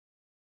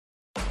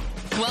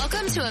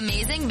Welcome to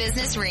Amazing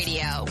Business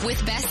Radio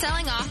with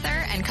best-selling author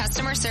and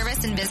customer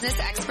service and business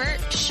expert,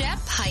 Shep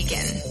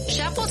Hyken.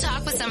 Shep will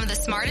talk with some of the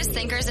smartest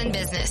thinkers in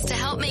business to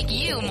help make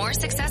you more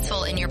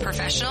successful in your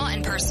professional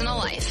and personal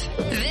life.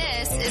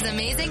 This is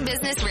Amazing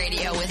Business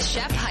Radio with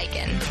Shep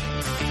Hyken.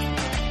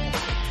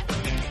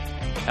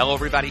 Hello,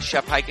 everybody.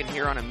 Shep Hyken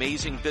here on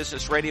Amazing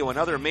Business Radio.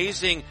 Another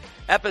amazing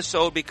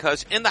episode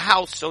because in the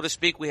house, so to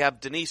speak, we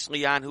have Denise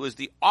Leon, who is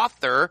the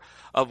author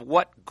of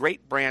What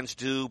Great Brands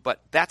Do,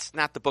 but that's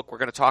not the book we're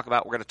going to talk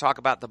about. We're going to talk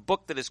about the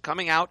book that is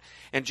coming out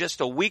in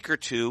just a week or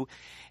two.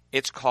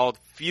 It's called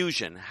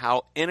Fusion,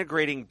 How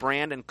Integrating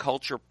Brand and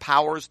Culture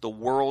Powers the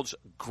World's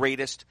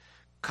Greatest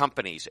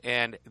Companies.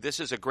 And this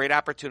is a great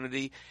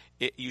opportunity.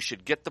 You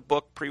should get the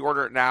book,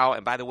 pre-order it now.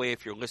 And by the way,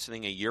 if you're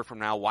listening a year from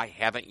now, why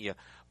haven't you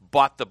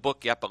bought the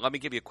book yet? But let me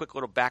give you a quick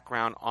little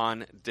background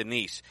on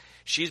Denise.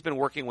 She's been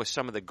working with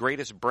some of the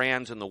greatest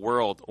brands in the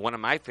world. One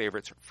of my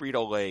favorites,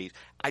 Frito-Lay.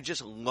 I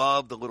just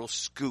love the little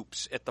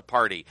scoops at the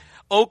party.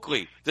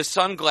 Oakley, the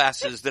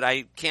sunglasses that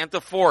I can't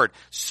afford.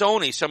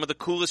 Sony, some of the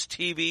coolest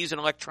TVs and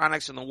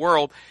electronics in the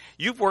world.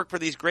 You've worked for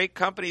these great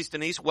companies,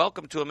 Denise.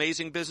 Welcome to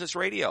Amazing Business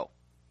Radio.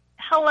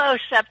 Hello,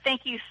 Shep.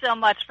 Thank you so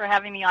much for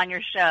having me on your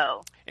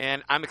show.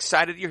 And I'm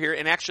excited you're here.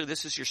 And actually,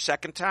 this is your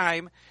second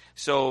time,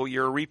 so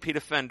you're a repeat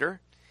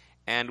offender.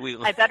 And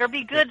I better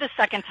be good the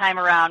second time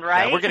around,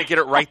 right? Yeah, we're going to get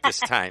it right this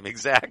time.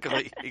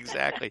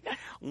 Exactly.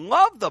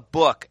 Love the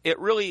book. It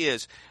really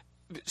is.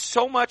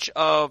 So much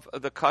of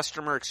the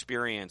customer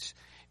experience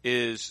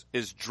is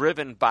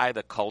driven by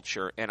the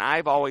culture. And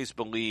I've always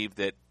believed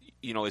that,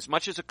 you know, as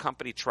much as a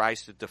company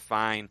tries to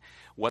define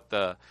what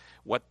the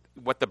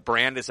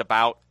brand is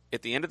about,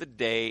 at the end of the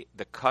day,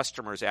 the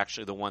customer is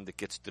actually the one that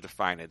gets to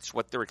define it. It's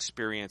what their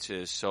experience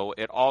is. So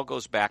it all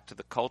goes back to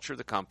the culture of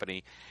the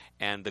company,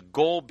 and the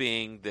goal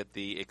being that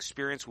the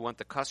experience we want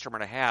the customer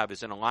to have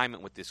is in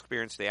alignment with the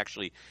experience they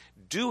actually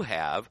do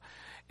have.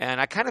 And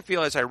I kind of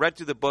feel as I read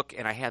through the book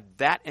and I had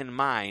that in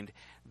mind,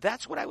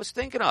 that's what I was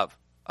thinking of.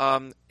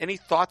 Any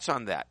thoughts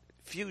on that?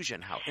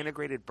 Fusion, how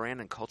integrated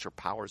brand and culture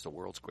powers the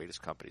world's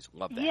greatest companies.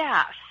 Love that.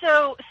 Yeah.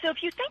 So if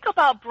you think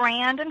about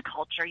brand and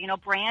culture, you know,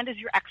 brand is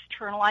your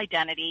external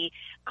identity.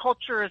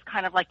 Culture is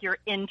kind of like your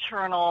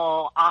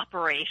internal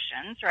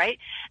operations, right?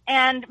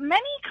 And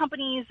many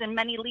companies and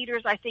many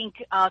leaders, I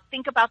think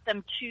about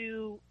them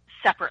too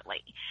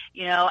separately,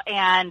 you know,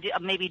 and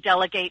maybe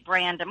delegate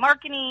brand to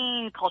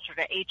marketing, culture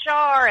to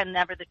HR, and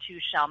never the two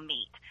shall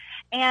meet.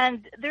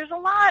 And there's a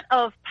lot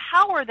of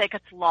power that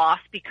gets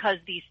lost because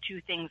these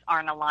two things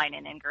aren't aligned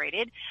and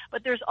integrated.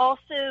 But there's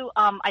also,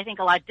 I think,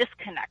 a lot of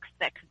disconnects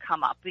that could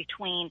come up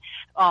between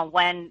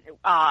when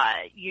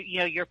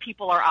your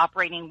people are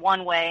operating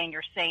one way and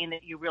you're saying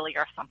that you really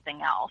are something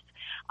else.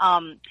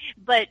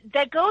 But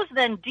that goes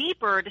then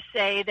deeper to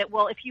say that,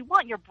 well, if you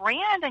want your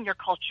brand and your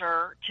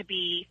culture to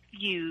be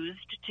fused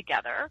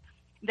together,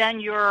 then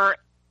your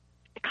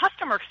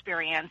customer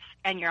experience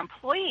and your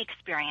employee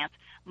experience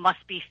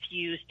must be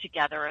fused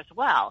together as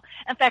well.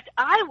 In fact,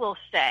 I will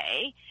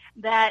say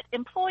that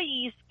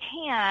employees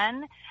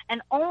can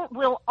and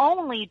will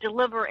only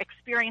deliver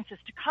experiences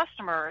to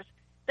customers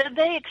that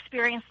they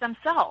experience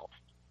themselves.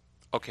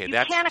 Okay,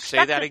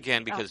 say that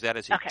again because that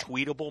is a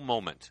tweetable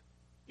moment.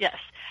 Yes.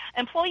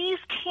 Employees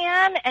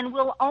can and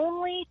will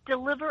only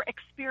deliver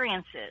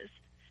experiences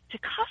to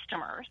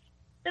customers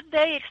that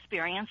they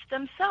experience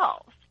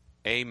themselves.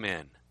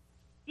 Amen.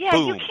 Yeah,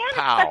 Boom, you can't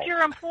pow. expect your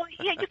employee.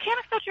 Yeah, you can't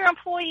expect your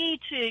employee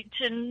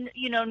to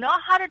know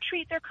how to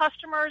treat their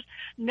customers,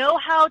 know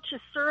how to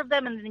serve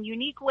them in the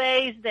unique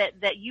ways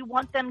that you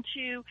want them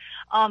to,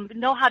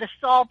 know how to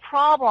solve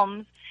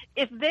problems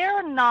if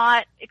they're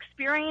not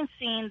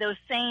experiencing those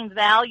same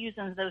values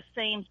and those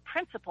same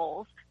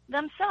principles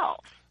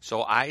themselves.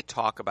 So I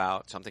talk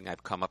about something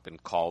I've come up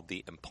and called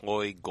the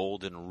employee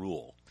golden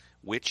rule,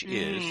 which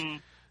is.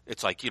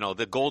 It's like, you know,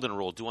 the golden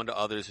rule, do unto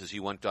others as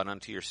you want done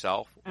unto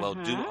yourself. Well,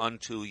 do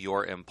unto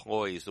your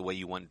employees the way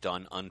you want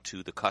done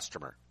unto the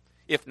customer,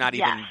 if not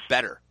even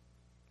better.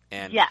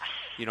 And,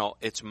 you know,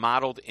 it's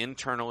modeled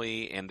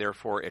internally and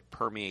therefore it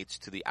permeates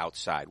to the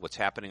outside. What's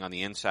happening on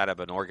the inside of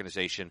an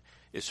organization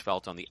is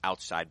felt on the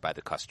outside by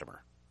the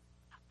customer.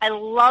 I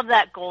love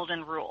that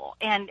golden rule.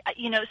 And,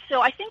 you know,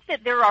 so I think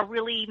that there are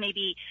really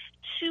maybe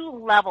two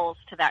levels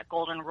to that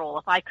golden rule.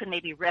 If I could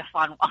maybe riff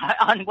on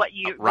what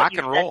you rock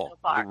and roll. So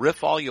far. You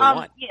riff all you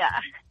want. Yeah.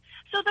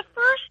 So the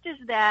first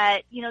is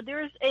that, you know,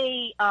 there's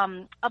a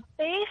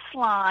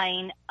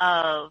baseline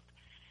of,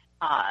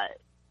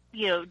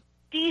 you know,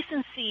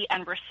 decency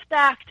and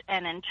respect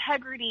and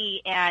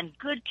integrity and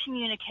good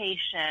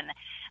communication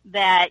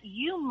that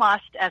you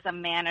must, as a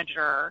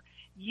manager,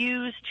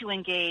 use to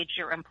engage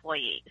your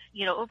employees.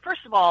 You know,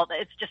 first of all,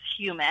 it's just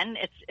human.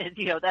 It's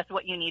you know, that's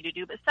what you need to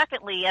do. But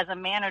secondly, as a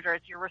manager,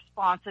 it's your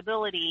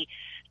responsibility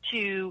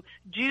to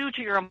do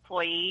to your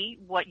employee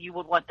what you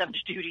would want them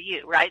to do to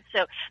you, right?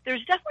 So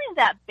there's definitely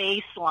that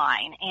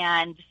baseline.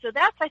 And so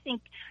that's, I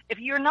think, if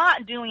you're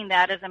not doing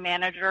that as a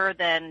manager,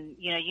 then,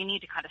 you know, you need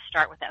to kind of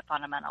start with that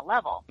fundamental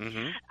level.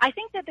 Mm-hmm. I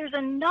think that there's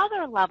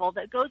another level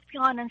that goes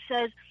beyond and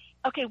says,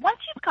 okay, once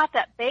you've got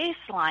that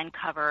baseline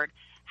covered,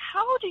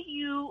 how do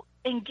you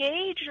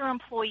engage your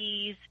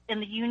employees in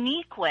the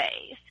unique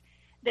ways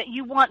that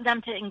you want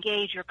them to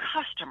engage your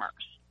customers?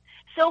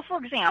 So,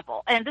 for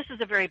example, and this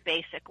is a very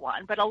basic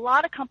one, but a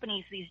lot of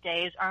companies these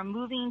days are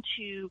moving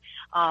to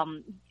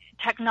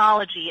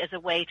technology as a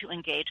way to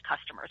engage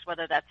customers,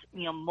 whether that's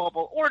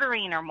mobile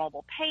ordering or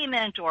mobile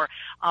payment, or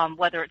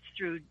whether it's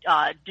through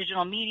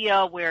digital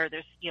media where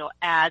there's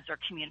ads or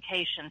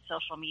communication,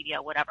 social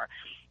media, whatever.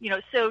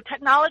 So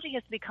technology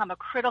has become a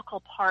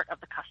critical part of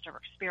the customer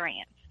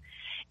experience.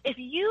 If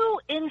you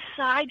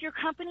inside your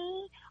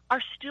company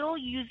are still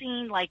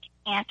using like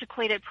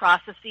antiquated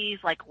processes,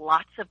 like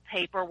lots of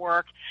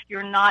paperwork,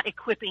 you're not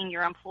equipping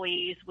your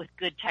employees with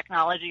good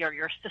technology, or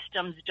your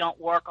systems don't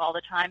work all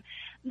the time,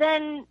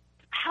 then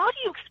how do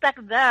you expect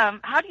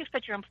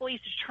your employees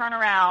to turn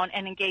around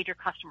and engage your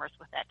customers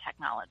with that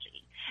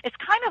technology? It's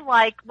kind of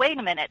like, wait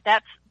a minute,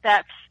 that's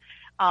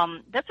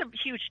a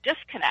huge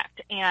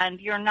disconnect, and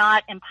you're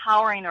not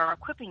empowering or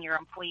equipping your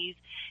employees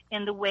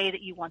in the way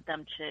that you want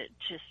them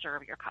to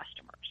serve your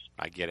customers.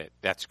 I get it.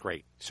 That's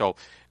great. So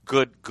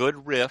good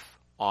riff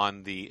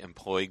on the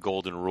employee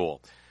golden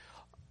rule.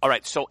 All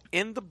right, so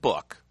in the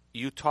book,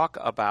 you talk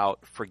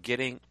about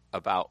forgetting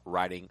about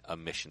writing a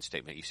mission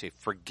statement. You say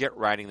forget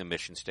writing the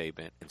mission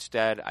statement.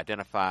 Instead,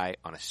 identify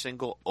on a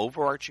single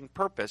overarching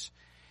purpose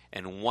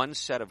and one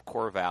set of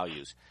core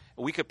values.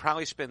 We could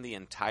probably spend the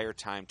entire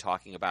time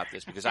talking about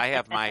this because I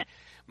have my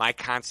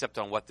concept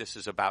on what this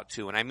is about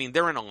too. And I mean,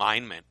 they're in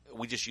alignment.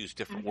 We just use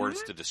different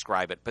words to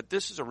describe it. But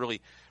this is a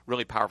really,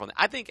 really powerful thing.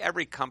 I think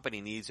every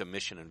company needs a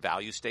mission and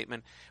value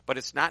statement, but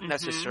it's not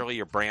necessarily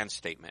your brand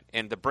statement.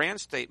 And the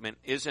brand statement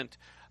isn't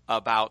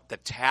about the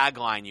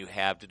tagline you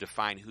have to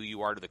define who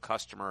you are to the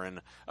customer in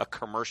a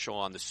commercial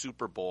on the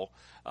Super Bowl.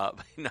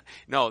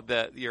 No,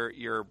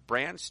 your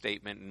brand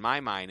statement, in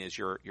my mind, is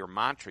your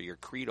mantra, your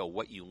credo,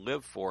 what you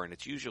live for, and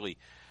it's usually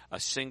a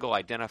single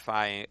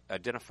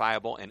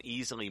identifiable and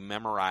easily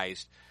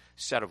memorized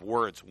set of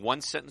words,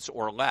 one sentence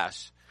or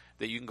less,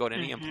 that you can go to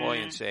any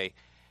employee and say,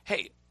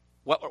 hey,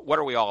 what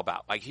are we all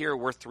about? Like here,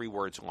 we're 3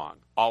 words long.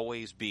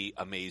 Always be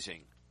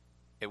amazing.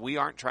 We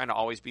aren't trying to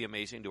always be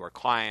amazing to our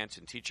clients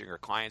and teaching our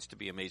clients to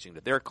be amazing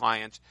to their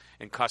clients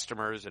and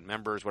customers and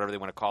members, whatever they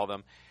want to call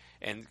them.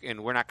 And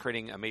we're not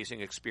creating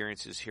amazing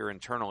experiences here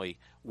internally.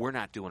 We're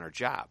not doing our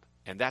job.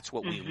 And that's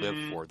what we live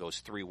for, those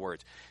 3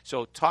 words.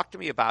 So talk to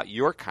me about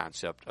your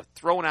concept of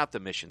throwing out the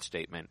mission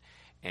statement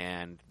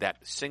and that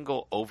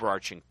single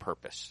overarching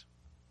purpose.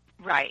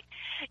 Right.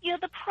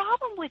 The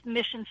problem with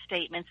mission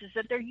statements is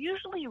that they're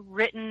usually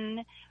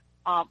written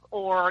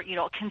or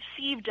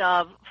conceived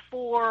of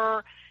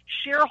for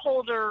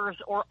shareholders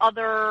or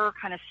other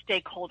kind of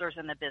stakeholders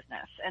in the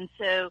business. And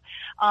so,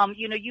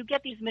 you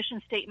get these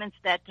mission statements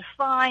that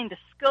define the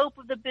scope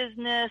of the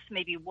business,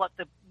 maybe what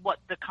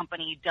the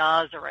company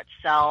does or it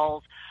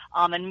sells,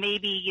 and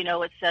maybe,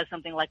 it says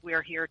something like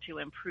we're here to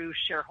improve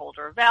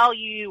shareholder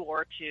value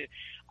or to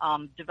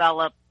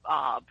develop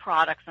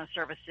products and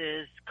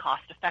services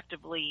cost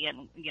effectively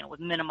and, with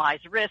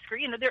minimized risk, or,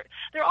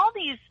 there are all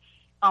these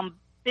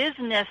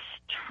business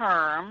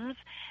terms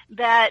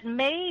that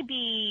may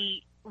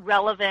be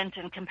relevant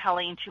and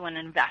compelling to an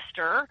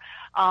investor,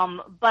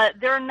 but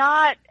they're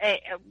not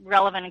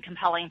relevant and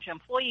compelling to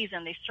employees,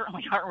 and they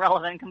certainly aren't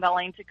relevant and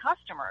compelling to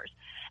customers.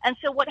 And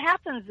so what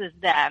happens is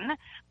then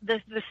the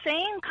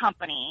same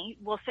company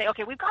will say,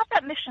 okay, we've got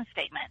that mission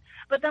statement,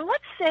 but then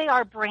let's say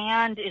our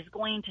brand is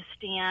going to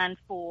stand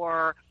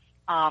for,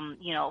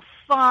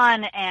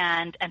 fun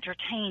and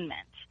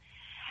entertainment.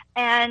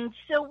 And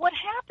so what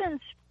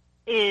happens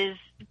is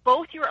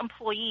both your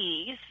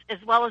employees as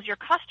well as your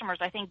customers,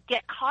 I think,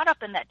 get caught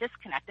up in that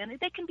disconnect, and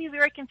they can be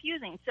very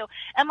confusing. So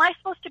am I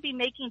supposed to be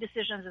making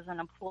decisions as an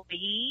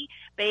employee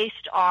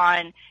based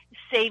on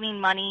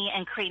saving money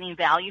and creating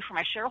value for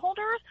my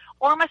shareholders,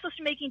 or am I supposed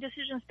to be making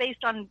decisions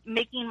based on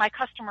making my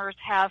customers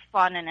have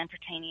fun and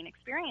entertaining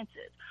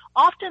experiences?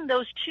 Often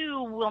those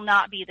two will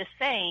not be the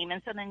same,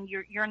 and so then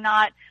you're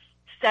not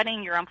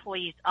setting your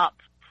employees up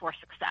for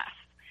success.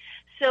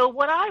 So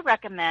what I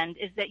recommend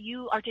is that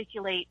you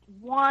articulate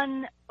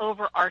one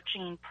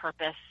overarching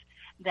purpose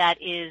that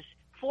is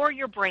for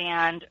your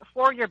brand,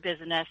 for your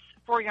business,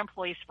 for your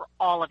employees, for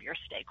all of your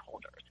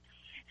stakeholders.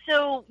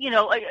 So,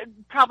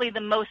 probably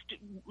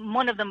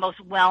one of the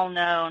most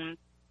well-known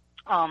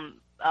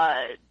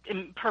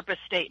purpose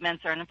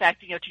statements, or in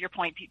fact, to your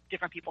point,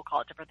 different people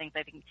call it different things.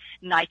 I think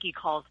Nike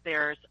calls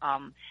theirs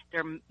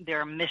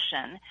their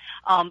mission.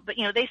 But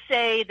they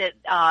say that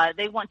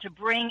they want to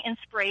bring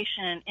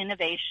inspiration and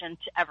innovation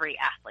to every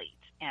athlete.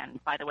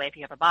 And by the way, if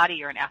you have a body,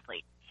 you're an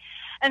athlete.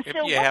 And if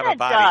so you what have that a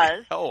body,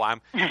 does,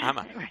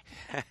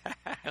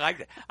 I like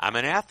that. I'm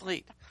an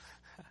athlete.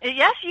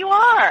 Yes, you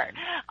are.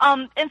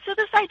 And so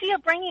this idea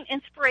of bringing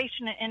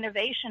inspiration and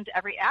innovation to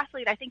every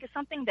athlete, I think, is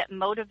something that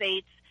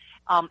motivates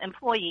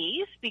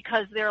employees,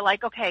 because they're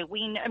like, okay,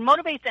 it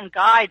motivates and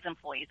guides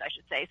employees, I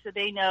should say, so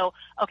they know,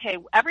 okay,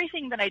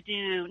 everything that I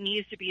do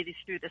needs to be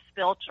through this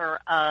filter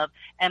of,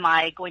 am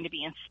I going to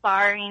be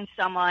inspiring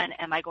someone?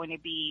 Am I going to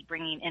be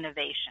bringing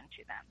innovation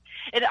to them?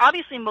 It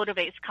obviously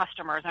motivates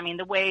customers. I mean,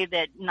 the way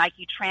that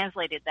Nike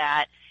translated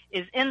that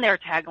is in their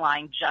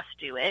tagline, "Just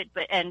do it."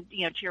 But, and,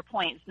 to your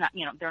point, it's not,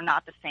 they're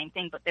not the same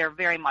thing, but they're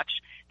very much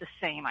the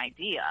same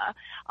idea.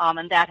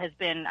 And that has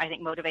been, I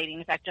think, motivating.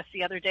 In fact, just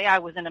the other day I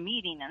was in a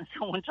meeting and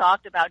someone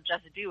talked about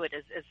 "Just do it"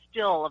 is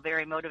still a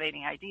very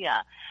motivating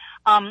idea.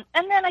 And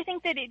then I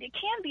think that it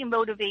can be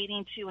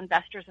motivating to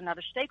investors and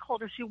other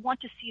stakeholders who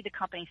want to see the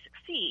company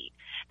succeed.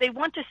 They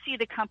want to see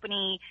the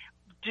company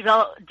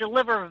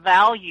deliver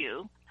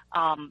value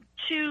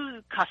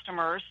to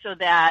customers so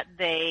that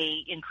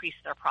they increase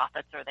their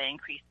profits or they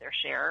increase their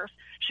share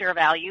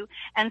value.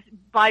 And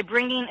by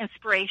bringing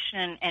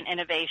inspiration and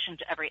innovation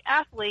to every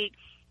athlete,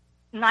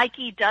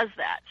 Nike does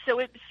that. So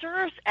it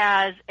serves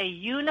as a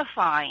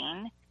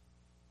unifying,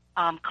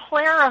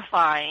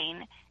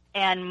 clarifying,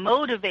 and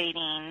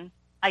motivating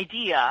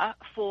idea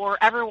for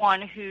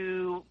everyone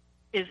who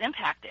is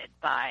impacted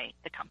by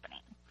the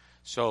company.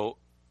 So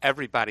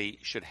everybody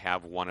should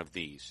have one of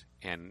these.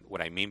 And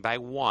what I mean by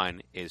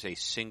one is a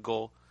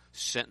single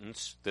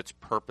sentence that's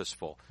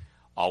purposeful.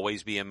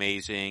 Always be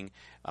amazing,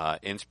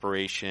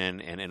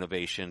 inspiration and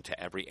innovation to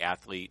every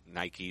athlete,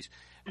 Nikes.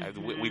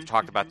 We've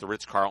talked about the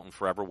Ritz-Carlton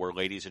forever. We're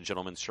ladies and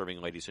gentlemen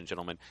serving ladies and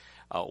gentlemen.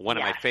 One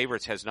of my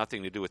favorites has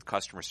nothing to do with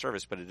customer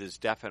service, but it is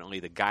definitely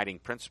the guiding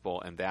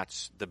principle, and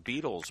that's the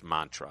Beatles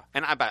mantra.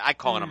 And I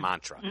call it a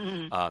mantra.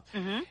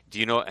 Do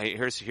you know,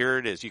 here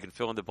it is. You can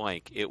fill in the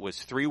blank. It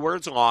was 3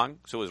 words long,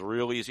 so it was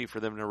real easy for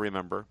them to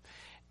remember.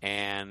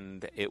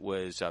 And it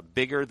was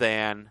bigger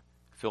than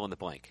fill in the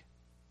blank.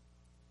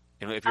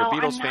 If you're a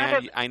Beatles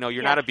fan, I know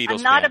you're not a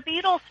Beatles fan. I'm not a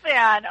Beatles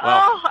fan.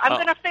 Well, I'm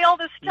going to fail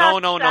this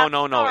test. No.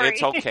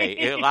 It's okay.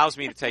 It allows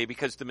me to tell you,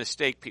 because the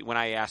mistake, when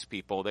I ask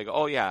people, they go,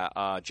 oh,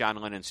 yeah, John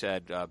Lennon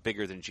said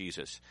bigger than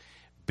Jesus.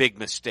 Big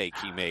mistake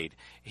he made.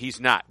 He's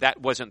not. That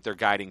wasn't their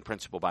guiding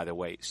principle, by the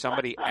way.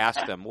 Somebody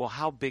asked them, well,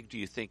 how big do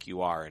you think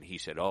you are? And he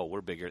said, oh,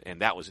 we're bigger.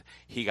 And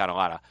he got a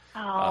lot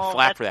of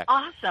flack for that.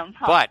 Awesome.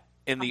 Huh? But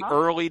in the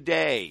early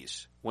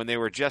days, when they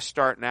were just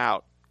starting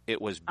out,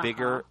 it was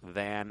bigger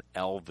than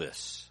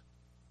Elvis.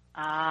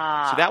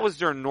 So that was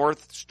their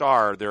North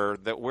Star,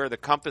 where the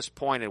compass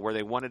pointed, where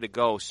they wanted to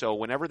go. So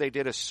whenever they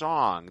did a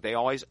song, they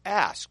always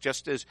asked,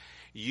 just as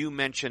you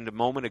mentioned a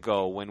moment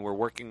ago when we're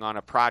working on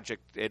a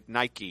project at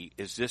Nike,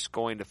 is this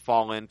going to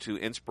fall into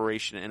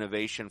inspiration and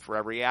innovation for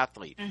every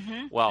athlete?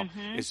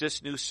 Is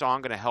this new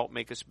song going to help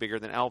make us bigger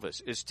than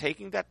Elvis? Is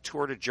taking that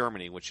tour to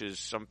Germany, which is,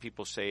 some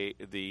people say,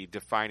 the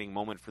defining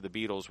moment for the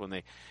Beatles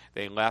when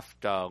they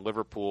left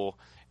Liverpool,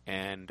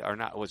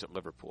 was it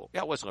Liverpool?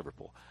 Yeah, it was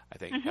Liverpool, I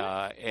think,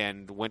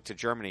 and went to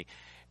Germany.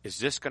 Is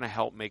this going to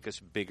help make us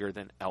bigger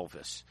than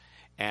Elvis?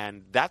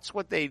 And that's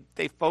what they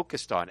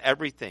focused on.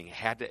 Everything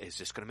is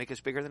this going to make us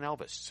bigger than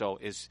Elvis? So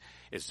is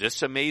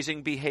this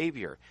amazing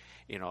behavior?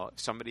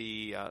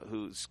 Somebody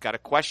who's got a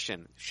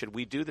question, should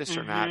we do this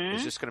or not?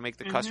 Is this going to make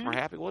the customer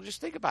happy? Well,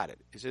 just think about it.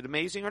 Is it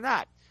amazing or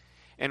not?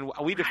 And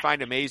we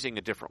define amazing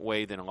a different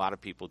way than a lot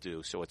of people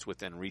do, so it's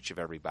within reach of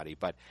everybody.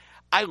 But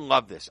I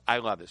love this.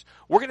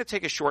 We're going to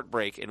take a short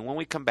break, and when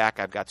we come back,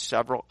 I've got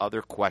several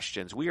other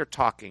questions. We are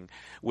talking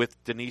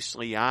with Denise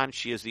Leon.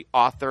 She is the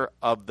author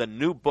of the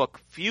new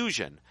book,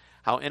 Fusion,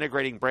 How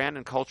Integrating Brand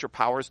and Culture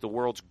Powers the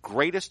World's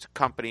Greatest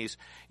Companies.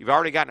 You've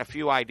already gotten a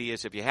few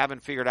ideas. If you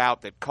haven't figured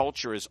out that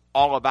culture is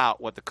all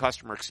about what the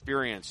customer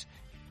experience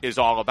is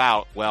all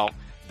about, well,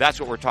 that's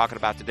what we're talking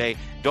about today.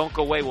 Don't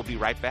go away. We'll be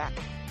right back.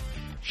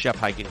 Shep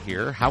Hyken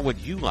here. How would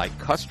you like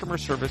customer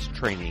service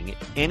training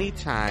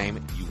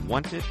anytime you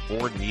want it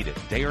or need it,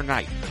 day or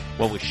night?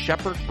 Well, with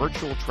Shepherd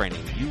Virtual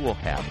Training, you will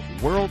have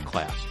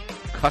world-class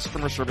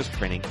customer service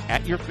training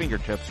at your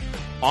fingertips,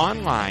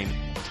 online,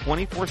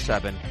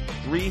 24/7,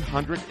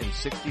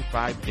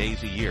 365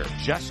 days a year.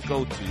 Just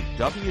go to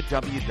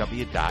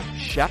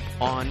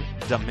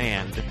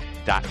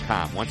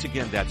www.shepondemand.com. Once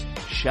again, that's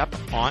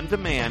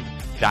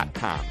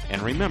shepondemand.com.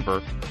 And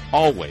remember,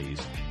 always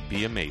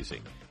be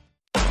amazing.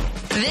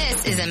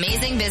 This is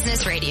Amazing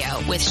Business Radio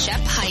with Shep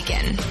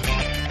Hyken.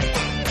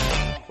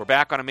 We're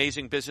back on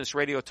Amazing Business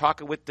Radio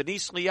talking with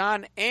Denise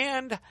Leon,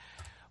 and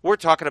we're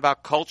talking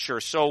about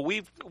culture. So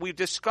we've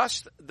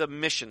discussed the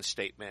mission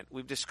statement.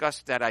 We've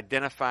discussed that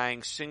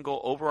identifying single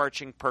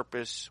overarching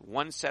purpose,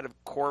 one set of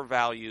core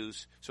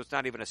values. So it's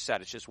not even a set.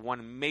 It's just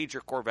one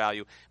major core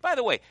value. By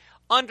the way,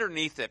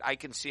 underneath it, I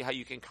can see how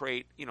you can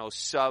create,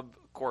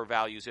 sub-core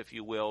values, if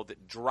you will,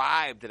 that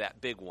drive to that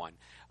big one.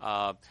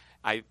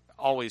 I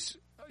always...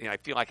 I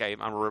feel like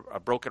I'm a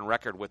broken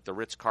record with the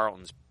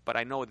Ritz-Carltons, but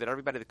I know that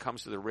everybody that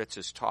comes to the Ritz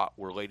is taught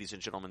we're ladies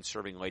and gentlemen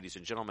serving ladies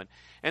and gentlemen.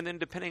 And then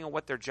depending on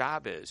what their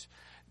job is,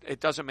 it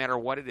doesn't matter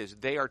what it is,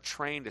 they are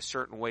trained a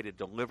certain way to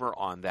deliver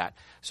on that.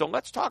 So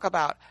let's talk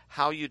about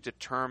how you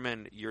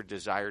determine your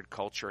desired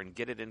culture and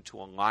get it into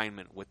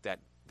alignment with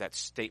that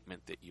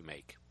statement that you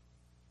make.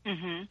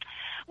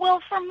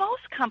 Well, for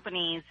most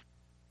companies,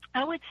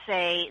 I would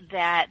say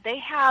that they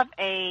have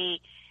a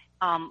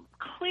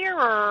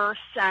clearer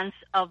sense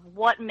of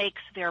what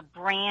makes their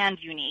brand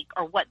unique,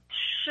 or what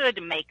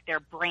should make their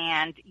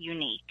brand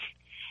unique,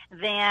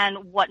 than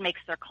what makes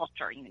their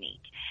culture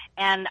unique.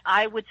 And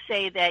I would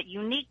say that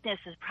uniqueness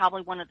is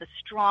probably one of the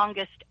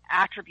strongest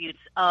attributes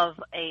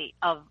of a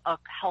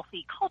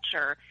healthy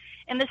culture,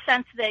 in the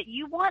sense that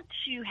you want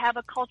to have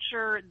a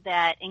culture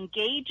that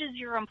engages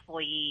your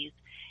employees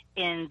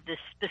in the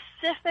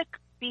specific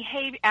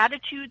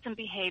attitudes and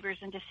behaviors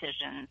and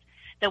decisions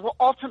that will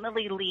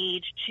ultimately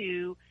lead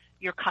to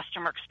your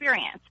customer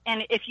experience.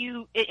 And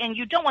you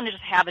don't want to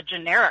just have a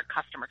generic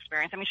customer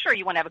experience. I mean, sure,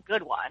 you want to have a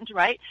good one,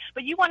 right?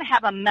 But you want to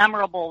have a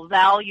memorable,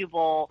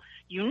 valuable,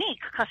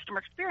 unique customer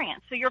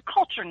experience. So your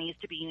culture needs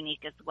to be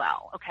unique as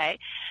well, okay?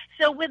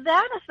 So with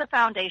that as the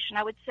foundation,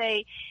 I would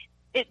say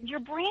your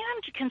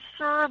brand can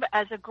serve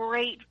as a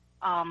great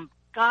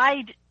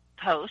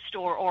guidepost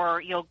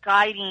or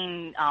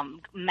guiding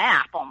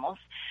map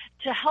almost,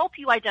 to help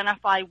you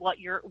identify what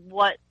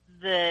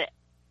the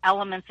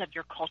elements of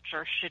your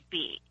culture should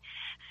be.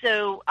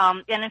 So,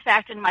 and in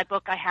fact, in my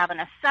book, I have an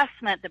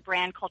assessment, the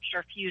Brand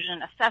Culture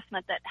Fusion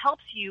assessment, that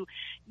helps you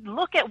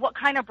look at what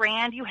kind of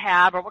brand you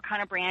have, or what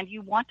kind of brand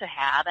you want to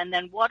have, and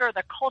then what are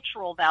the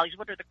cultural values,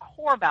 what are the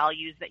core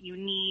values that you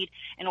need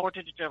in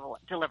order to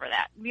deliver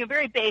that. A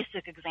very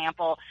basic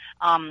example,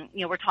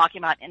 we're talking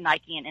about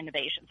Nike and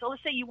innovation. So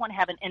let's say you want to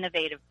have an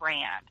innovative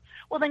brand.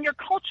 Well, then your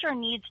culture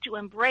needs to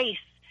embrace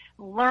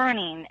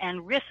learning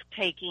and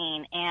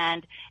risk-taking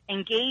and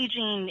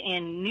engaging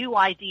in new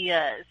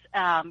ideas.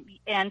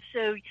 And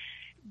so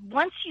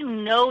once you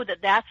know that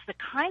that's the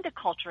kind of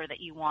culture that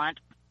you want,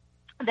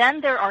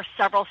 then there are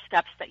several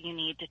steps that you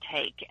need to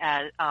take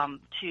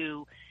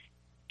to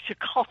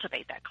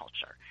cultivate that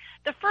culture.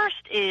 The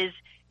first is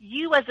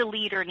you as a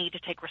leader need to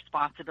take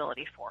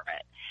responsibility for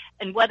it.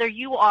 And whether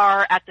you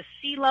are at the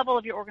C-level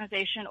of your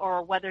organization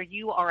or whether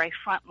you are a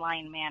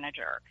frontline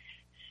manager,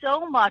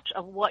 so much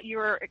of what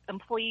your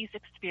employees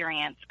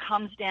experience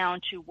comes down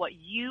to what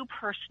you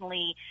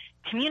personally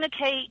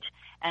communicate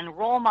and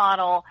role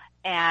model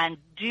and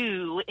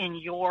do in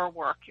your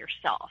work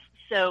yourself.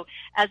 So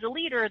as a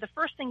leader, the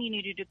first thing you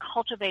need to do to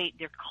cultivate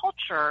your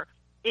culture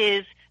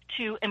is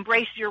to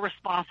embrace your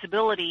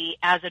responsibility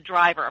as a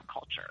driver of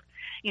culture.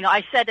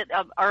 I said it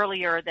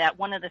earlier that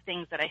one of the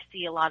things that I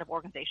see a lot of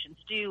organizations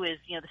do is,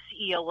 the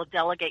CEO will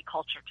delegate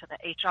culture to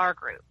the HR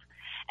group.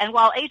 And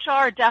while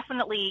HR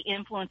definitely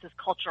influences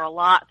culture a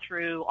lot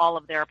through all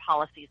of their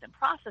policies and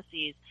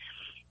processes,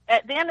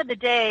 at the end of the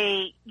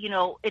day,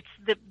 it's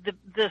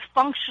the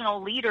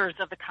functional leaders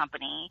of the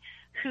company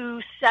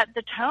who set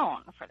the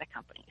tone for the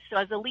company. So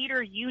as a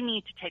leader, you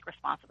need to take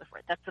responsibility for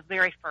it. That's the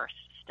very first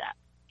step.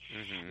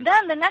 Mm-hmm.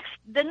 Then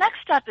the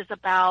next step is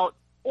about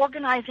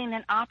organizing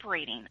and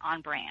operating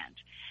on brand.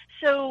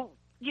 So,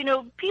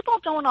 people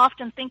don't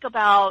often think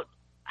about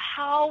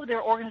how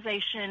their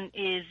organization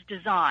is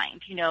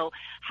designed,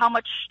 how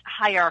much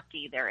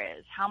hierarchy there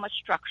is, how much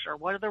structure,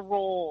 what are the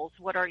roles,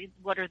 what are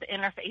the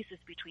interfaces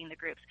between the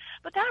groups.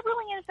 But that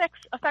really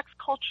affects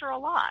culture a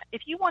lot.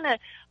 If you want to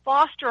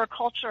foster a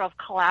culture of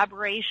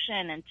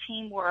collaboration and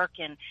teamwork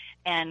and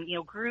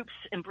groups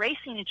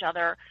embracing each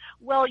other,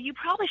 well, you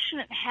probably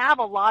shouldn't have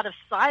a lot of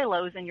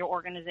silos in your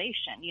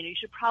organization. You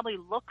should probably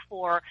look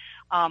for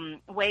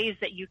ways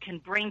that you can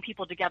bring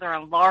people together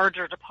in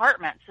larger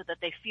departments so that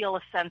they feel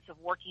a sense of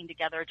working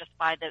together just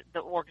by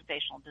the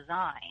organizational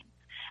design.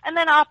 And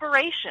then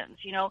operations,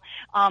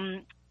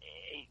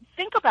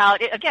 think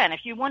about it, again,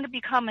 if you want to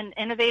become an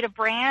innovative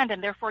brand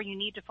and therefore you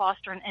need to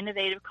foster an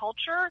innovative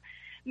culture,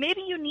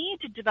 maybe you need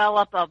to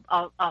develop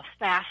a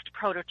fast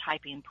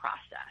prototyping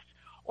process.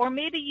 Or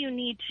maybe you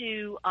need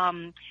to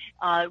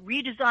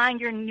redesign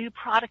your new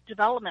product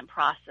development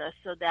process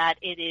so that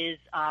it is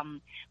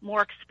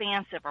more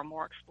expansive or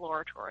more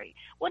exploratory.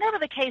 Whatever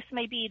the case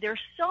may be,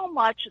 there's so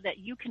much that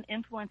you can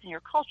influence in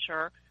your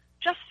culture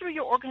just through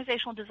your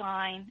organizational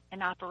design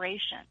and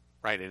operation.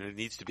 Right, and it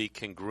needs to be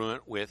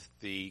congruent with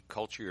the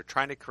culture you're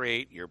trying to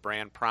create, your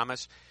brand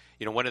promise.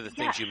 One of the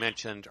things you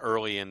mentioned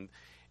early in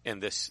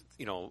this,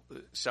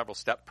 several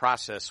step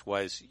process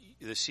was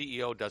the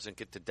CEO doesn't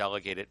get to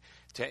delegate it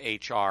to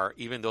HR,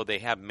 even though they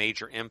have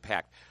major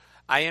impact.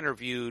 I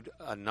interviewed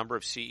a number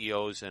of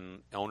CEOs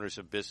and owners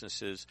of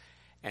businesses,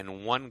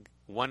 and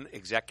one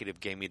executive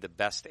gave me the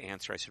best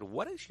answer. I said,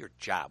 "What is your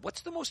job?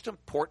 What's the most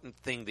important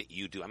thing that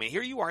you do? I mean,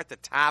 here you are at the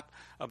top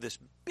of this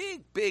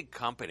big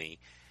company.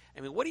 I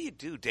mean, what do you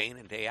do day in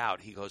and day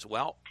out?" He goes,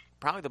 "Well,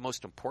 probably the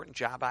most important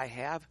job I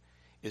have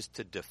is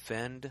to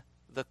defend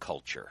the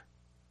culture."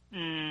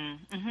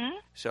 Mm-hmm.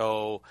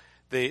 So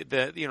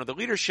the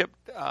leadership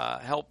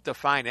help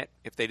define it.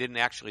 If they didn't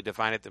actually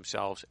define it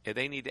themselves,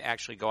 they need to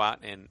actually go out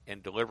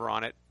and deliver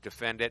on it,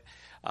 defend it.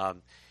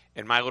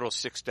 In my little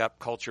 6-step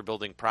culture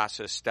building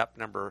process, step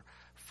number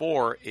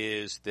 4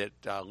 is that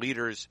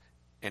leaders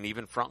and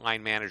even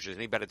frontline managers,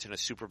 anybody that's in a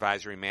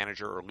supervisory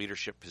manager or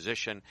leadership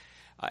position,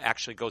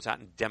 actually goes out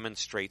and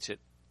demonstrates it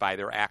by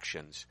their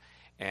actions.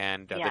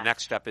 And Yes. the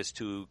next step is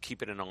to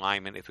keep it in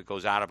alignment if it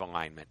goes out of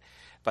alignment.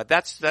 But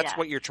that's Yes.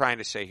 what you're trying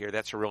to say here.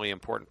 That's a really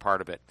important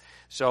part of it.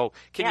 So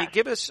can Yes. you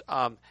give us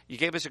you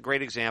gave us a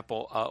great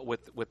example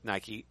with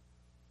Nike.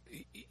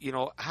 You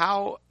know,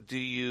 how do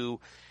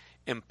you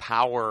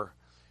empower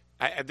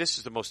this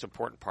is the most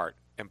important part,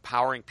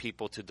 empowering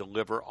people to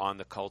deliver on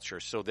the culture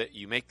so that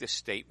you make this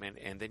statement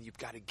and then you've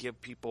got to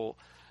give people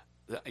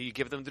you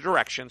give them the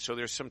direction. So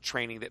there's some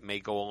training that may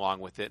go along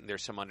with it and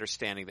there's some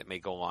understanding that may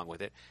go along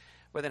with it.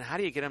 But then how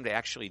do you get them to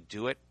actually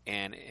do it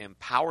and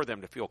empower them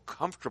to feel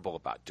comfortable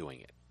about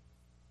doing it?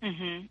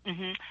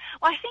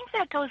 Well, I think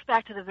that goes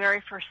back to the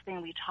very first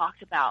thing we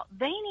talked about.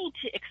 They need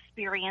to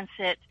experience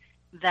it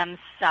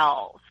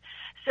themselves.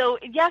 So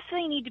yes,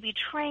 they need to be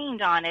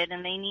trained on it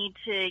and they need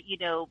to,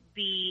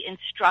 be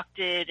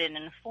instructed and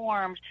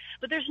informed,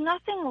 but there's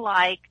nothing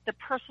like the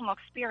personal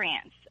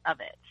experience of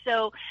it.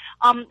 So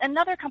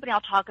another company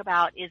I'll talk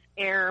about is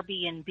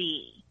Airbnb,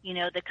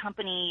 the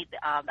company,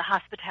 the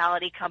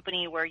hospitality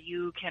company where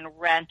you can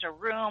rent a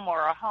room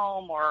or a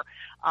home or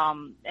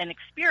an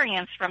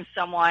experience from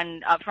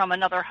someone, from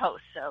another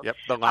host. So, yep,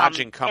 the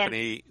lodging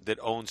company that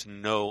owns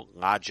No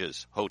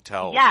Lodges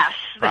Hotel. Yes,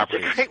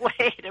 properties. That's a great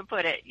way to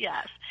put it,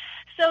 yes.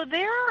 So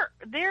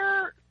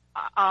the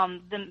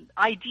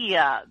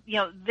idea,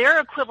 their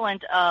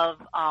equivalent of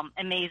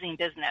amazing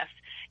business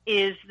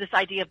is this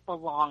idea of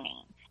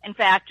belonging. In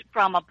fact,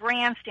 from a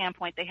brand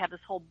standpoint, they have this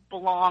whole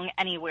Belong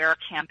Anywhere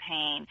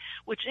campaign,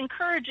 which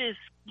encourages,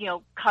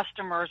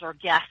 customers or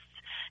guests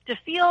to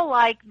feel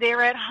like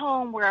they're at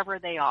home wherever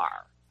they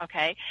are,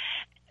 okay?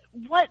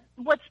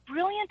 What's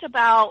brilliant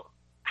about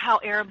how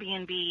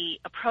Airbnb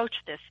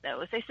approached this,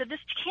 though, is they said this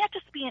can't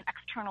just be an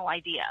external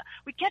idea.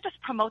 We can't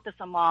just promote this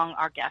among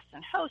our guests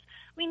and hosts.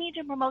 We need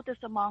to promote this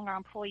among our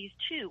employees,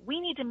 too. We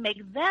need to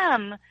make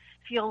them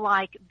feel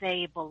like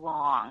they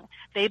belong.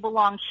 They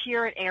belong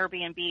here at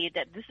Airbnb,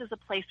 that this is a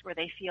place where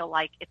they feel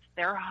like it's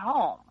their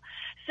home.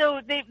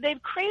 So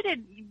they've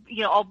created,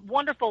 a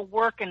wonderful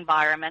work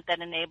environment that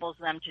enables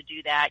them to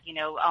do that.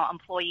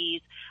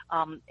 Employees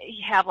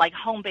have like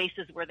home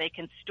bases where they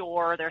can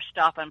store their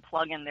stuff and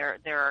plug in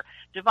their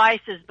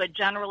devices, but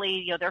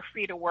generally, they're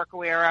free to work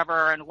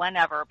wherever and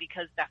whenever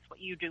because that's what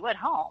you do at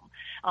home.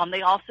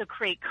 They also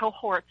create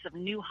cohorts of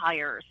new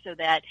hires so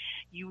that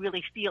you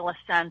really feel a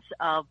sense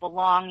of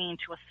belonging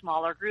to a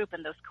smaller group,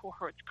 and those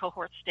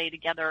cohorts stay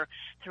together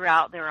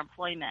throughout their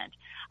employment.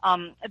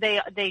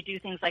 They do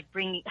things like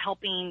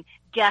helping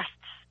guests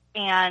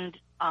and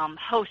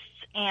hosts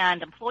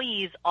and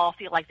employees all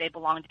feel like they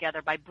belong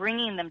together by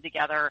bringing them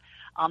together.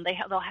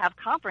 They'll have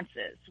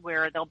conferences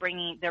where they're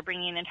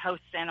bringing in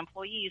hosts and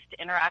employees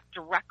to interact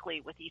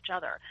directly with each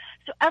other.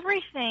 So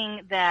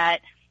everything that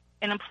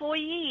an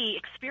employee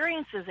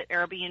experiences at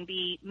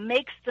Airbnb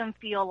makes them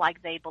feel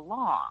like they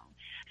belong.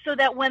 So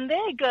that when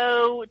they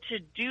go to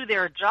do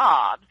their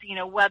jobs,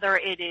 whether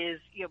it is,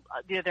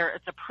 either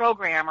it's a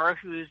programmer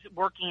who's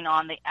working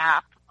on the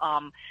app,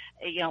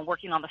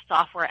 working on the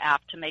software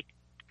app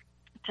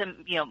to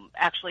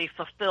actually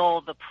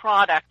fulfill the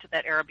product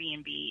that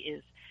Airbnb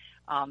is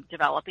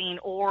developing,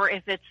 or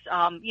if it's,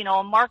 a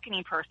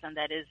marketing person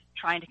that is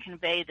trying to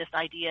convey this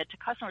idea to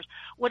customers,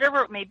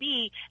 whatever it may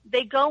be,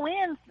 they go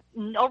in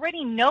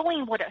already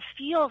knowing what it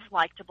feels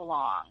like to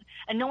belong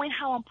and knowing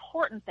how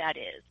important that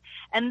is.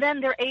 And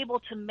then they're able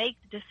to make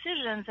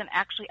decisions and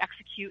actually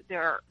execute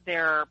their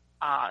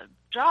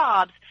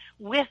jobs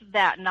with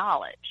that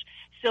knowledge.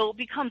 So it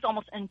becomes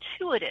almost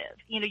intuitive.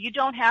 You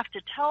don't have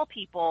to tell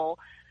people,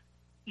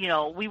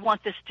 we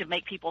want this to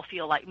make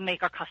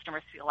our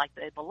customers feel like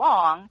they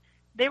belong.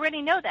 They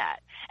already know that.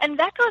 And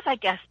that goes, I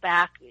guess,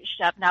 back,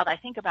 Shep, now that I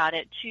think about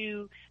it,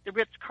 to the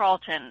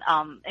Ritz-Carlton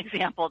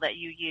example that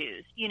you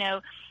used.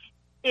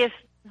 If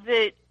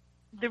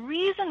the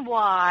reason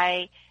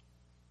why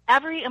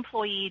every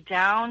employee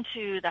down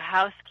to the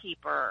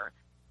housekeeper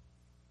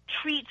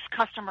treats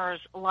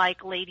customers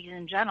like ladies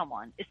and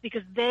gentlemen is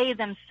because they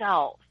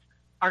themselves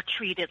are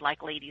treated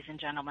like ladies and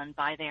gentlemen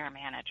by their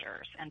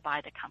managers and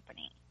by the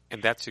company.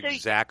 And that's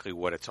exactly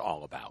what it's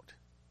all about.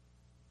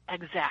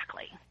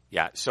 Exactly.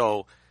 Yeah,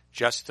 so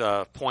just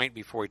a point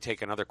before we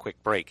take another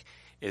quick break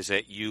is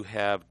that you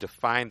have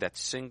defined that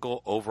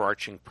single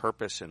overarching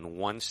purpose and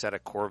one set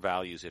of core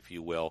values, if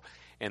you will,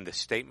 and the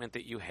statement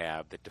that you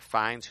have that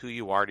defines who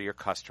you are to your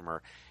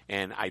customer,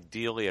 and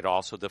ideally it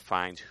also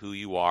defines who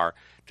you are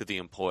to the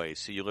employees.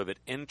 So you live it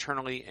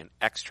internally and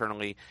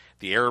externally.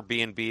 The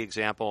Airbnb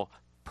example,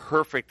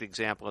 perfect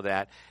example of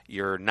that.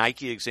 Your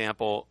Nike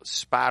example,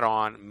 spot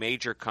on,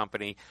 major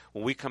company.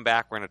 When we come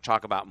back, we're going to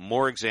talk about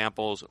more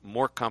examples,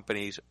 more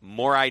companies,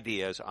 more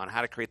ideas on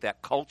how to create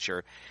that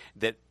culture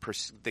that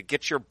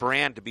gets your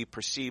brand to be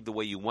perceived the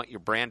way you want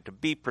your brand to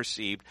be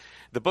perceived.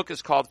 The book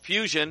is called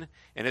Fusion,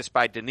 and it's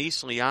by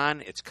Denise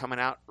Leon. It's coming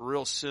out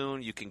real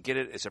soon. You can get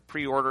it as a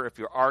pre-order if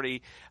you're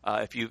already,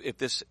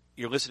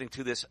 you're listening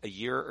to this a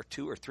year or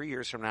 2 or 3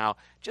 years from now,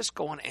 just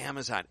go on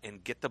Amazon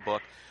and get the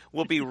book.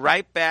 We'll be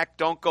right back.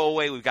 Don't go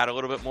away. We've got a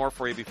little bit more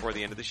for you before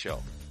the end of the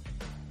show.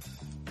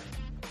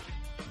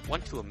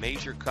 Want to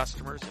amaze your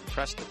customers,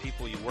 impress the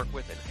people you work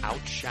with, and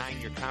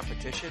outshine your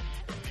competition?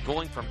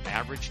 Going from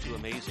average to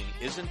amazing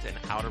isn't an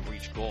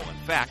out-of-reach goal.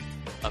 In fact,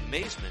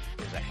 amazement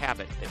is a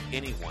habit that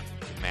anyone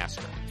can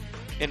master.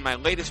 In my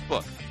latest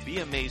book, Be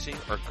Amazing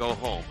or Go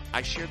Home,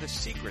 I share the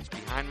secrets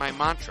behind my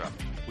mantra,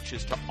 which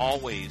is to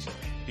always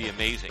be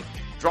amazing.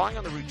 Drawing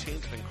on the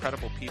routines of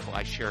incredible people,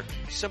 I share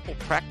simple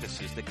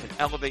practices that can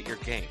elevate your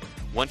game.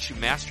 Once you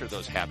master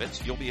those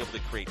habits, you'll be able to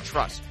create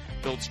trust,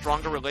 build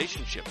stronger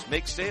relationships,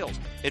 make sales,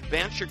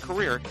 advance your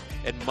career,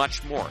 and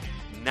much more.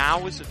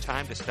 Now is the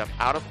time to step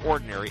out of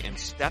ordinary and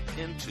step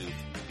into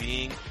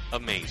being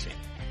amazing.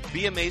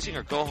 Be Amazing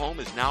or Go Home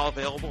is now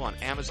available on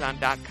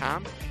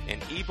Amazon.com, an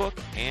ebook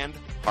and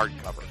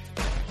hardcover.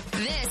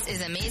 This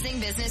is Amazing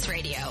Business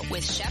Radio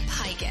with Shep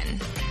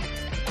Hyken.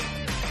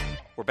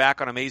 We're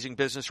back on Amazing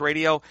Business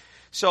Radio.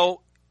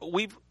 So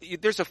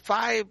there's a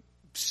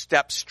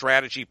 5-step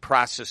strategy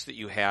process that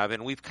you have,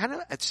 and we've kind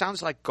of, it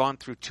sounds like, gone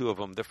through 2 of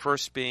them. The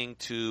first being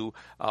to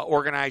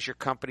organize your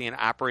company and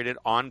operate it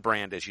on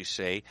brand, as you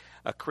say,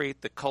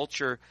 create the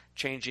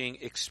culture-changing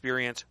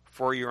experience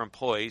for your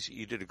employees.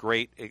 You did a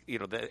great,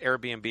 the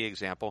Airbnb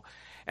example.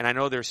 And I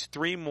know there's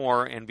 3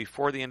 more, and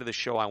before the end of the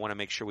show, I want to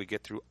make sure we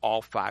get through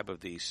all 5 of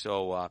these.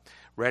 So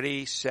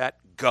ready, set,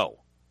 go.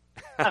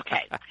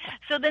 Okay.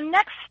 So the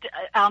next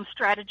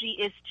strategy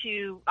is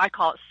to, I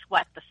call it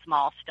sweat the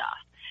small stuff.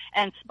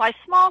 And by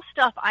small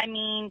stuff, I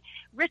mean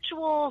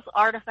rituals,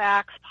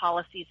 artifacts,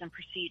 policies, and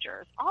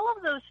procedures. All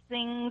of those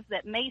things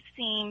that may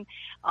seem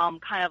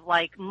kind of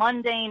like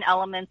mundane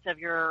elements of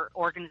your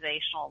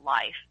organizational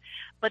life,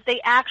 but they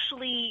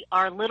actually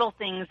are little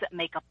things that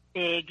make a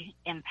big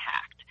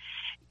impact.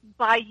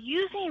 By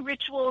using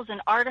rituals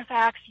and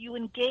artifacts, you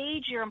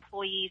engage your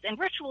employees, and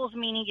rituals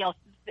meaning,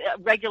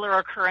 regular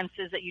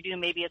occurrences that you do.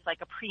 Maybe it's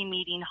like a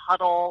pre-meeting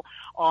huddle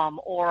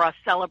or a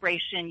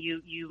celebration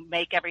you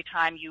make every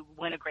time you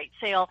win a great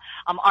sale.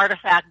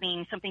 Artifact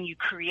meaning something you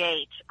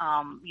create,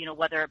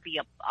 whether it be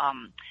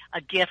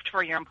a gift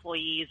for your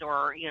employees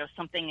or,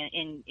 something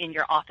in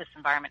your office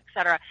environment, et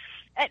cetera.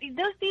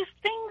 These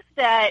things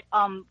that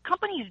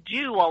companies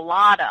do a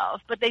lot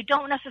of, but they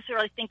don't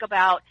necessarily think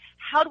about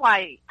how do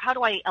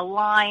I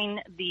align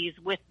these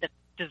with the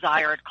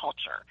desired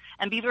culture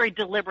and be very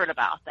deliberate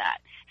about that.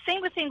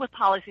 Same thing with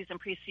policies and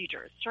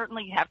procedures.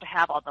 Certainly you have to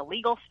have all the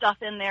legal stuff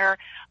in there,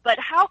 but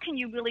how can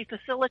you really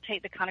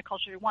facilitate the kind of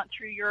culture you want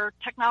through your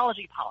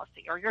technology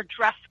policy or your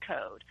dress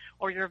code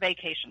or your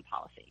vacation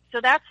policy? So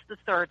that's the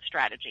third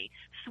strategy.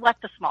 Sweat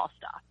the small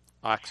stuff.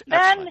 Excellent.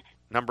 Then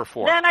Number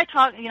 4. Then I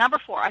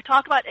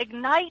talk about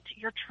ignite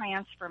your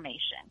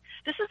transformation.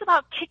 This is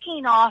about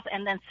kicking off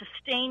and then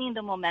sustaining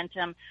the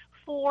momentum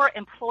for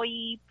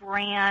employee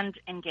brand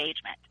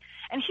engagement.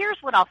 And here's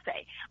what I'll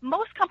say.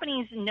 Most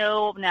companies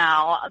know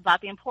now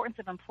about the importance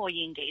of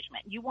employee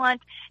engagement. You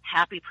want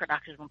happy,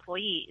 productive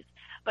employees.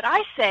 But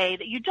I say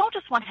that you don't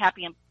just want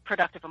happy and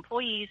productive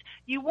employees.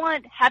 You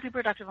want happy,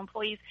 productive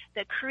employees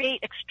that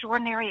create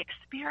extraordinary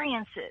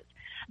experiences.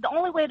 The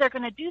only way they're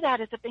going to do that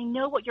is if they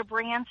know what your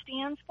brand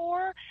stands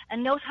for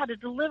and knows how to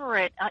deliver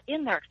it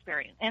in their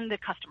experience, in the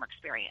customer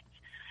experience.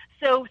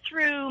 So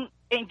through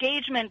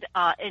engagement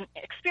in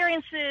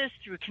experiences,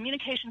 through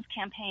communications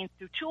campaigns,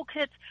 through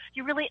toolkits,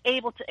 you're really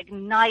able to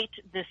ignite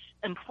this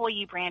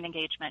employee brand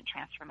engagement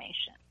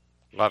transformation.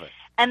 Love it.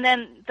 And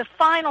then the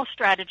final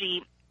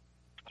strategy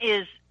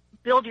is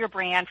build your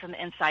brand from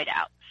the inside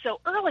out. So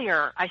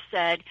earlier I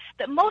said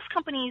that most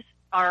companies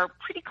are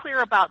pretty clear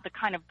about the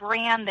kind of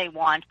brand they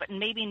want, but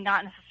maybe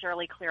not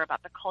necessarily clear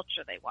about the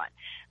culture they want.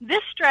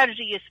 This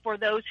strategy is for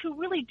those who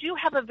really do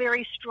have a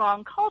very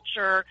strong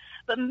culture,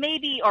 but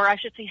maybe, or I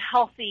should say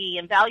healthy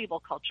and valuable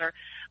culture,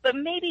 but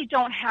maybe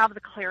don't have the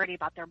clarity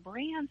about their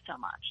brand so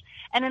much.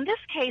 And in this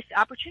case, the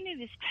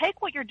opportunity is to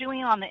take what you're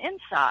doing on the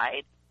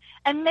inside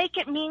and make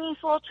it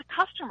meaningful to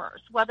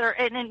customers,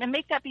 and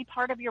make that be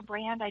part of your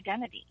brand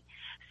identity.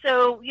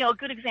 So, a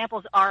good example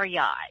is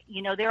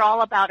REI. They're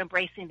all about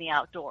embracing the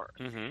outdoors.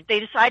 Mm-hmm. They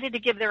decided to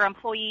give their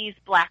employees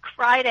Black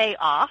Friday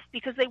off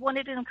because they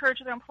wanted to encourage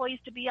their employees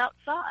to be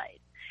outside.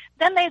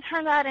 Then they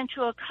turned that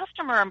into a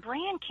customer and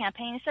brand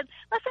campaign and said,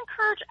 let's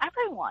encourage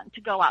everyone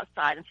to go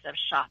outside instead of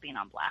shopping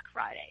on Black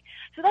Friday.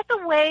 So that's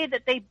a way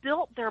that they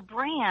built their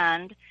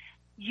brand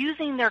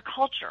using their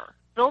culture,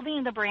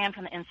 building the brand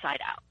from the inside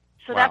out.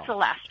 So That's the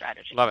last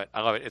strategy. Love it.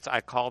 I love it.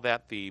 I call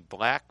that the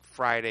Black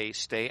Friday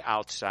Stay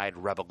Outside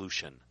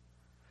Revolution.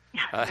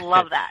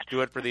 Love that.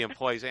 Do it for the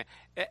employees.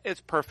 It's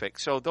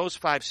perfect. So those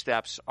 5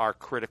 steps are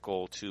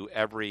critical to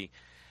every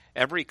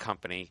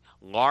company,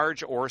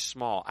 large or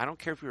small. I don't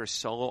care if you're a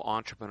solo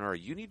entrepreneur.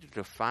 You need to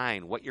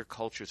define what your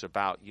culture is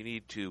about. You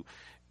need to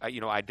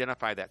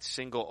identify that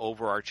single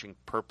overarching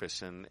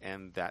purpose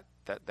and that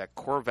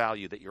core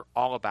value that you're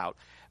all about,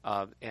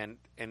 and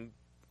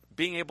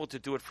being able to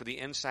do it for the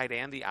inside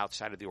and the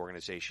outside of the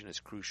organization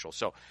is crucial.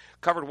 So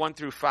covered 1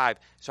 through 5.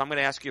 So I'm going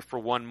to ask you for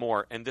one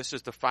more, and this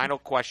is the final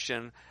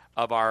question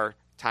of our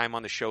time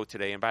on the show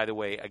today. And by the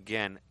way,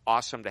 again,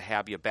 awesome to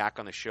have you back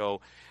on the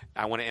show.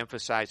 I want to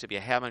emphasize, if you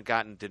haven't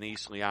gotten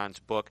Denise Leon's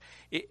book,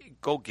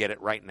 go get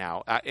it right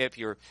now. If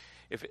you're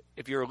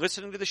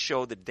listening to the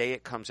show the day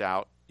it comes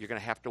out, you're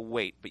going to have to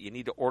wait, but you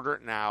need to order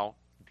it now.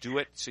 Do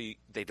it so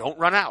they don't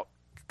run out,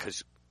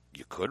 because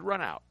you could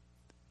run out.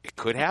 It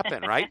could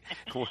happen, right?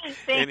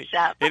 Thanks,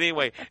 Shep.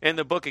 Anyway, in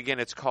the book, again,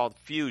 it's called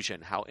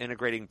Fusion, How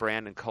Integrating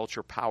Brand and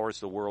Culture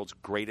Powers the World's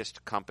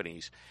Greatest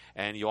Companies.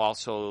 And you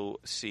also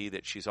see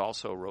that she's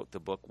also wrote the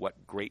book,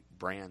 What Great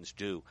Brands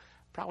Do.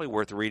 Probably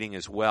worth reading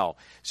as well.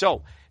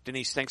 So,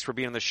 Denise, thanks for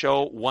being on the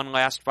show. One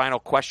last final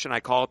question.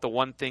 I call it the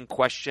one thing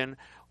question.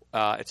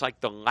 It's like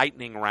the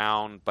lightning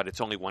round, but it's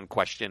only one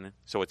question,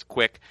 so it's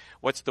quick.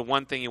 What's the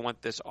one thing you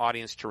want this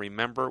audience to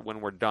remember when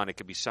we're done? It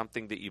could be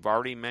something that you've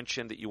already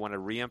mentioned that you want to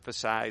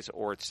reemphasize,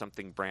 or it's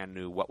something brand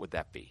new. What would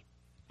that be?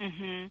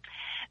 Mm-hmm.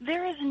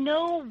 There is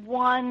no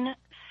one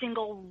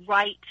single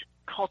right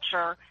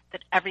culture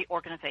that every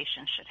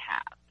organization should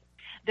have.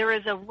 There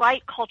is a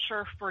right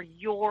culture for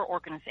your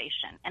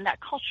organization, and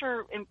that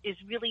culture is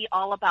really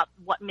all about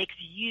what makes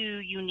you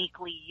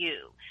uniquely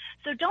you.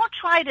 So don't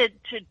try to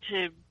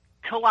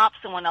co-opt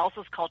someone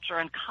else's culture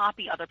and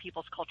copy other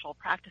people's cultural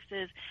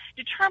practices.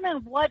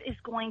 Determine what is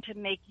going to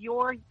make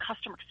your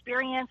customer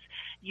experience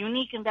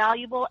unique and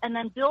valuable, and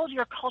then build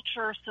your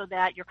culture so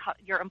that your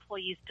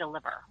employees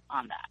deliver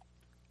on that.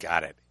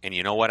 Got it. And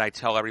you know what I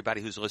tell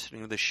everybody who's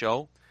listening to the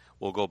show?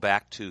 We'll go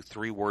back to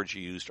 3 words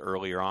you used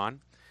earlier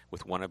on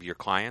with one of your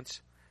clients.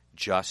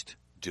 Just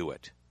do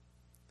it.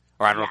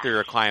 Or I don't know if you're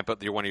a client,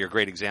 but you're one of your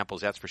great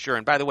examples, that's for sure.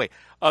 And by the way,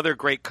 other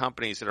great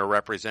companies that are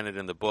represented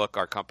in the book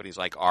are companies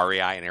like REI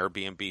and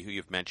Airbnb, who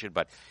you've mentioned,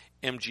 but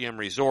MGM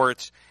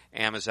Resorts,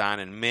 Amazon,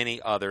 and many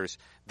others.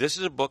 This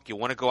is a book you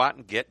want to go out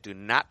and get. Do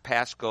not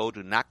pass go.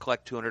 Do not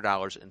collect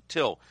 $200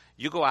 until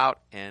you go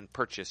out and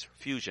purchase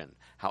Fusion,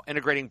 How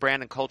Integrating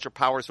Brand and Culture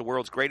Powers the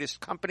World's Greatest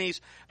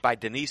Companies, by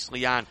Denise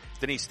Leon.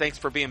 Denise, thanks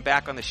for being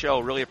back on the show.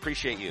 Really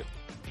appreciate you.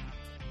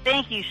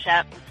 Thank you,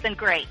 Shep. It's been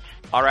great.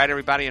 All right,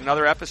 everybody,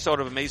 another episode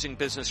of Amazing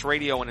Business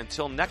Radio. And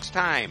until next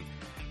time,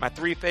 my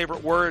 3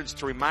 favorite words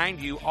to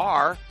remind you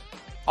are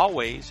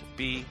always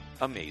be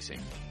amazing.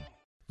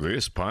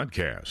 This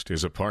podcast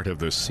is a part of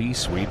the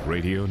C-Suite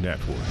Radio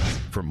Network.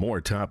 For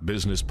more top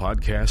business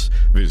podcasts,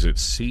 visit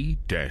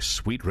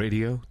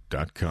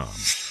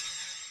c-suiteradio.com.